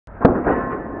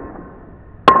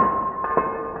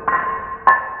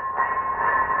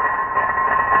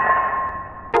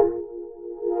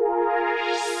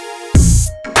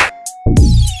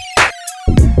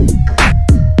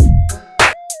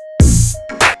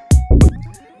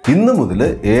ഇന്ന് മുതൽ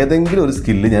ഏതെങ്കിലും ഒരു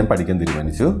സ്കില്ല് ഞാൻ പഠിക്കാൻ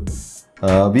തീരുമാനിച്ചു.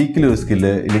 വീക്കിലി ഒരു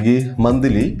സ്കില്ല് അല്ലെങ്കിൽ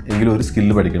മന്ത്ലി എങ്കിലും ഒരു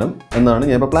സ്കില്ല് പഠിക്കണം എന്നാണ്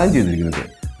ഞാൻ ഇപ്പോൾ പ്ലാൻ ചെയ്തിരിക്കുന്നത്.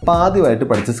 അപ്പോൾ ആദ്യമായിട്ട്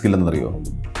പഠിച്ച സ്കില്ലെന്നറിയോ?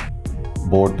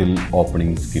 ബോട്ടിൽ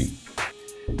ഓപ്പണിംഗ് സ്കിൽ.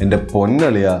 എൻ്റെ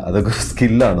പൊന്നളിയ, അതൊക്കെ ഒരു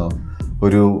സ്കില്ലാണോ?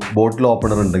 ഒരു ബോട്ടിൽ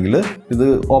ഓപ്പണർ ഉണ്ടെങ്കിൽ ഇത്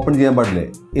ഓപ്പൺ ചെയ്യാൻ പാടില്ലേ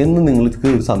എന്ന് നിങ്ങൾക്ക്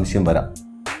ഒരു സംശയം വരാം.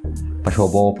 പക്ഷെ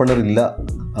ഓപ്പണർ ഇല്ല,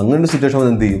 അങ്ങനെ സിറ്റുവേഷൻ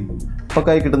വന്ന് എന്ത് ചെയ്യും? ഇപ്പോൾ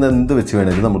കൈ കിട്ടുന്ന എന്ത് വെച്ച്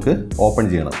വേണമെങ്കിലും നമുക്ക് ഓപ്പൺ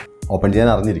ചെയ്യണം. ഓപ്പൺ ചെയ്യാൻ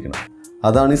അറിഞ്ഞിരിക്കണം.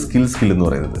 അതാണ് ഈ സ്കിൽ എന്ന്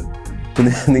പറയുന്നത്.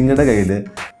 പിന്നെ നിങ്ങളുടെ കയ്യിൽ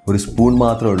ഒരു സ്പൂൺ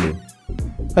മാത്രമേ ഉള്ളൂ,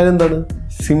 അതിനെന്താണ്?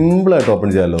 സിമ്പിളായിട്ട് ഓപ്പൺ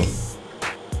ചെയ്യാമല്ലോ.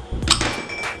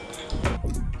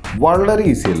 വളരെ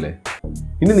ഈസി അല്ലേ?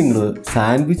 ഇനി നിങ്ങൾ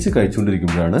സാൻഡ്വിച്ച്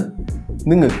കഴിച്ചുകൊണ്ടിരിക്കുമ്പോഴാണ്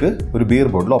നിങ്ങൾക്ക് ഒരു ബിയർ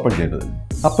ബോട്ടിൽ ഓപ്പൺ ചെയ്യേണ്ടത്.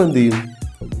 അപ്പോൾ എന്ത് ചെയ്യും?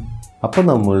 അപ്പം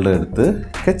നമ്മളുടെ അടുത്ത്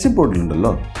കെച്ചപ്പ്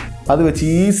ബോട്ടിലുണ്ടല്ലോ, അത് വെച്ച്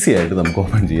ഈസി ആയിട്ട് നമുക്ക്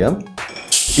ഓപ്പൺ ചെയ്യാം.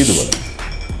 ഇതുപോലെ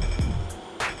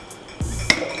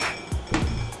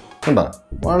കണ്ടാ,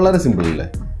 വളരെ സിമ്പിൾ അല്ലേ?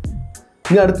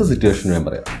 ഇനി അടുത്ത സിറ്റുവേഷൻ ഞാൻ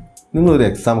പറയാം. നിങ്ങളൊരു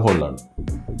എക്സാം ഹോളിലാണ്,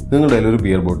 നിങ്ങളുടെ കയ്യിൽ ഒരു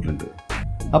ബിയർ ബോട്ടിലുണ്ട്.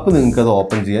 അപ്പോൾ നിങ്ങൾക്കത്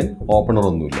ഓപ്പൺ ചെയ്യാൻ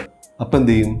ഓപ്പണറൊന്നുമില്ല. അപ്പോൾ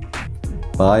എന്ത് ചെയ്യും?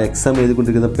 അപ്പോൾ ആ എക്സാം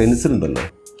എഴുതിക്കൊണ്ടിരിക്കുന്ന പെൻസിൽ ഉണ്ടല്ലോ,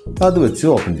 അത് വെച്ച്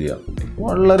ഓപ്പൺ ചെയ്യാം.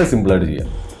 വളരെ സിമ്പിളായിട്ട് ചെയ്യാം.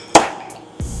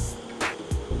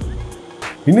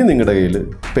 ഇനി നിങ്ങളുടെ കയ്യിൽ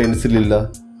പെൻസിലില്ല,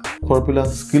 കുഴപ്പമില്ല,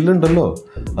 സ്കില്ലുണ്ടല്ലോ.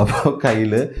 അപ്പോൾ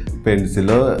കയ്യിൽ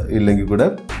പെൻസിലോ ഇല്ലെങ്കിൽ കൂടെ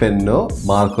പെന്നോ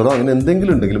മാർക്കറോ അങ്ങനെ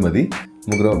എന്തെങ്കിലും ഉണ്ടെങ്കിൽ മതി.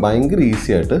 നമുക്ക് ഭയങ്കര ഈസി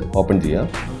ആയിട്ട് ഓപ്പൺ ചെയ്യാം.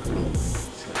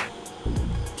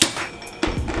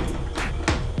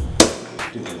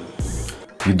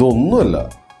 ഇതൊന്നുമല്ല,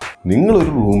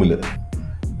 നിങ്ങളൊരു റൂമിൽ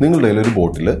നിങ്ങളുടെ കയ്യിൽ ഒരു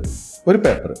ബോട്ടിൽ, ഒരു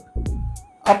പേപ്പർ,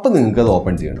 അപ്പം നിങ്ങൾക്കത്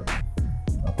ഓപ്പൺ ചെയ്യണം.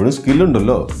 അപ്പോഴും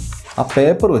സ്കില്ലുണ്ടല്ലോ, ആ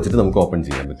പേപ്പർ വെച്ചിട്ട് നമുക്ക് ഓപ്പൺ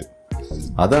ചെയ്യാൻ പറ്റും.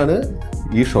 അതാണ്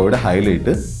ഈ ഷോയുടെ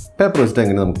ഹൈലൈറ്റ്. പേപ്പർ വെച്ചിട്ട്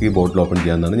എങ്ങനെ നമുക്ക് ഈ ബോട്ടിൽ ഓപ്പൺ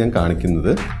ചെയ്യാമെന്നാണ് ഞാൻ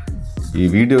കാണിക്കുന്നത്. ഈ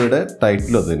വീഡിയോയുടെ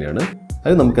ടൈറ്റിലും അത് തന്നെയാണ്.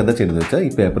 അത് നമുക്ക് എന്താ ചെയ്യേണ്ടതെന്ന് വെച്ചാൽ, ഈ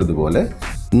പേപ്പർ ഇതുപോലെ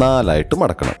 4ആയിട്ട്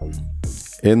മടക്കണം.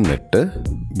 എന്നിട്ട്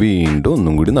വീണ്ടും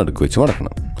ഒന്നും കൂടി നടുക്ക് വെച്ച്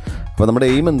മടക്കണം. അപ്പോൾ നമ്മുടെ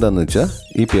എയിം എന്താണെന്ന് വെച്ചാൽ,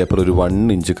 ഈ പേപ്പർ ഒരു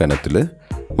 1 ഇഞ്ച് കനത്തിൽ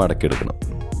മടക്കിയെടുക്കണം.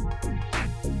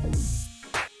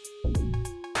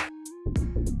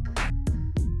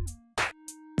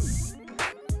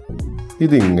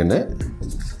 ഇതിങ്ങനെ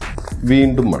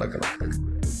വീണ്ടും മടക്കണം.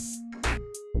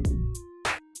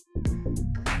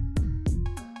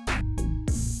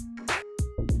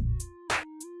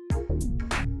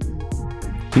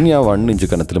 ഇനി ആ 1 ഇഞ്ച്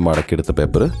കനത്തിൽ മടക്കിയെടുത്ത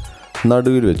പേപ്പർ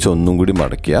നടുവിൽ വെച്ച് ഒന്നും കൂടി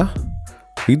മടക്കിയ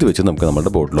ഇത് വെച്ച് നമുക്ക്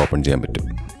നമ്മുടെ ബോട്ടിൽ ഓപ്പൺ ചെയ്യാൻ പറ്റും.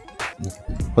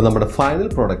 അപ്പോൾ നമ്മുടെ ഫൈനൽ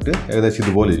പ്രോഡക്റ്റ് ഏകദേശം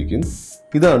ഇതുപോലെ ഇരിക്കും.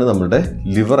 ഇതാണ് നമ്മുടെ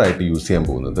ലിവറായിട്ട് യൂസ് ചെയ്യാൻ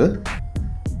പോകുന്നത്.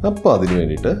 അപ്പോൾ അതിന്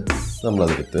വേണ്ടിയിട്ട്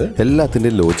നമ്മളതെടുത്ത്,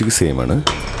 എല്ലാത്തിൻ്റെയും ലോജിക്ക് സെയിമാണ്.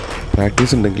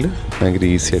 പ്രാക്ടീസ് ഉണ്ടെങ്കിൽ ഭയങ്കര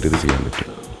ഈസി ആയിട്ട് ഇത് ചെയ്യാൻ പറ്റും.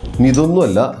 ഇനി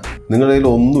ഇതൊന്നുമല്ല, നിങ്ങളുടെ കയ്യിൽ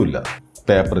ഒന്നുമില്ല,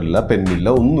 പേപ്പറില്ല, പെന്നില്ല,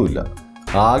 ഒന്നുമില്ല,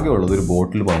 ആകെ ഉള്ളത് ഒരു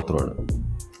ബോട്ടിൽ മാത്രമാണ്.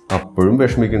 അപ്പോഴും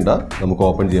വിഷമിക്കണ്ട, നമുക്ക്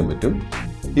ഓപ്പൺ ചെയ്യാൻ പറ്റും.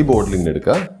 ഈ ബോട്ടിൽ ഇങ്ങനെ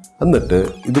എടുക്കുക, എന്നിട്ട്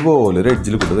ഇതുപോലെ ഒരു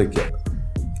എഡ്ജിൽ കൊണ്ട് വയ്ക്കുക.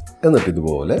 എന്നിട്ട്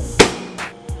ഇതുപോലെ,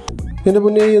 എൻ്റെ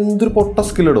മുന്നേ എന്തൊരു പൊട്ട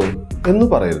സ്കില്ലിടോ എന്ന്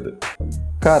പറയരുത്.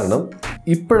 കാരണം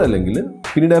ഇപ്പോഴല്ലെങ്കിൽ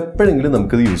പിന്നീട് എപ്പോഴെങ്കിലും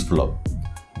നമുക്കിത് യൂസ്ഫുൾ ആവും.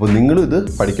 അപ്പോൾ നിങ്ങളും ഇത്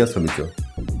പഠിക്കാൻ ശ്രമിച്ചോ.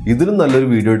 ഇതിലും നല്ലൊരു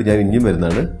വീഡിയോ ആയിട്ട് ഞാൻ ഇനിയും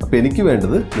വരുന്നതാണ്. അപ്പോൾ എനിക്ക്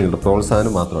വേണ്ടത് നിങ്ങളുടെ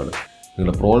പ്രോത്സാഹനം മാത്രമാണ്.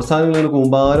 നിങ്ങളുടെ പ്രോത്സാഹനങ്ങൾ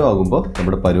കൂമ്പാരമാകുമ്പോൾ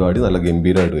നമ്മുടെ പരിപാടി നല്ല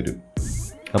ഗംഭീരമായിട്ട് വരും.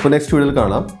 അപ്പോൾ നെക്സ്റ്റ് വീഡിയോയിൽ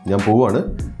കാണാം. ഞാൻ പോവുകയാണ്.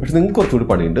 പക്ഷെ നിങ്ങൾക്ക് കുറച്ചുകൂടി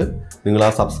പണിയുണ്ട്. നിങ്ങൾ ആ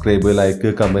സബ്സ്ക്രൈബ്, ലൈക്ക്,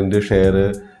 കമൻറ്റ്, ഷെയർ,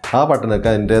 ആ ബട്ടണൊക്കെ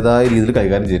അതിൻ്റേതായ രീതിയിൽ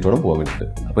കൈകാര്യം ചെയ്തിട്ട് വേണം പോകാൻ വേണ്ടിയിട്ട്.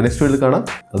 അപ്പോൾ നെക്സ്റ്റ് വീഡിയോയിൽ കാണാം.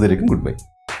 അതുവരേക്കും ഗുഡ് ബൈ.